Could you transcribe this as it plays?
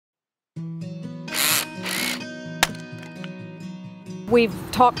We've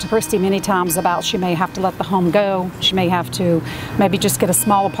talked to Christy many times about she may have to let the home go. She may have to maybe just get a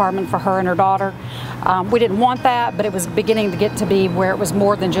small apartment for her and her daughter. We didn't want that, but it was beginning to get to be where it was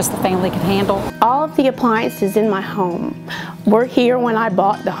more than just the family could handle. All of the appliances in my home were here when I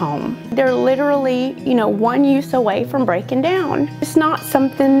bought the home. They're literally, one use away from breaking down. It's not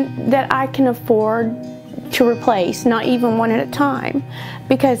something that I can afford to replace, not even one at a time,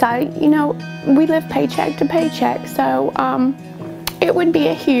 because we live paycheck to paycheck. So it would be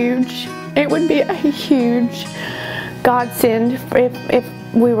a huge godsend if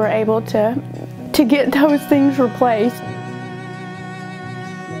we were able to get those things replaced.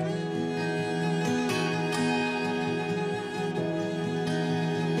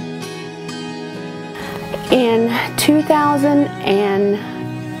 In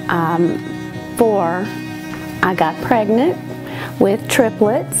 2004, I got pregnant with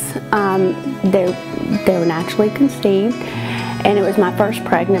triplets. They were naturally conceived, and it was my first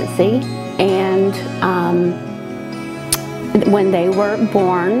pregnancy. And when they were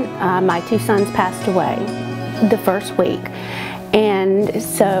born, my two sons passed away the first week. And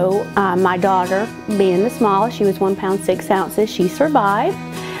so my daughter, being the smallest, she was 1 pound 6 ounces, she survived.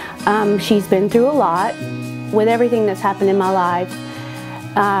 She's been through a lot with everything that's happened in my life.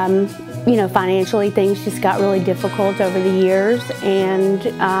 Financially things just got really difficult over the years, and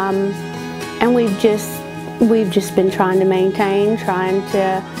we've just been trying to maintain, trying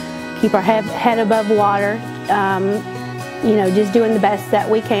to keep our head above water, just doing the best that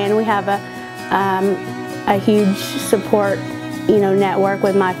we can. We have a huge support, network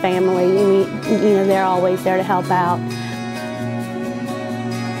with my family. They're always there to help out.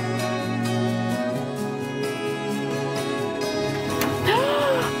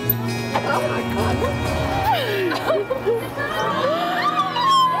 Oh my God.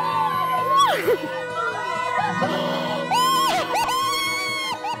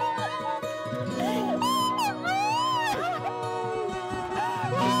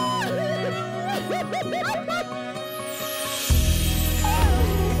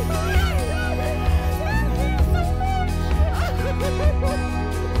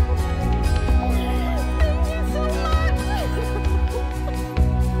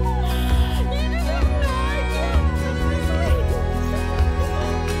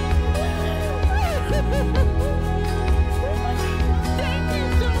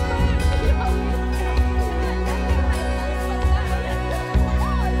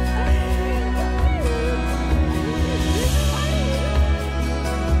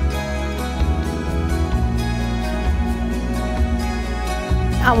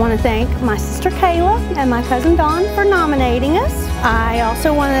 I want to thank my sister Kayla and my cousin Dawn for nominating us. I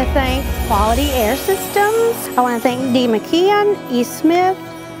also want to thank Quality Air Systems. I want to thank D. McKeon, E. Smith,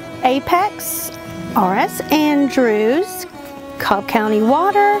 Apex, R.S. Andrews, Cobb County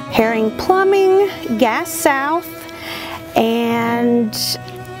Water, Herring Plumbing, Gas South, and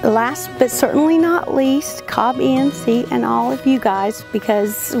last but certainly not least, Cobb ENC and all of you guys,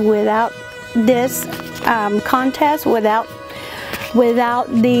 because without this contest, without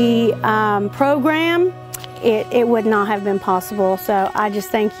the program, it would not have been possible. So I just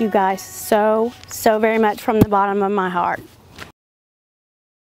thank you guys so very much from the bottom of my heart.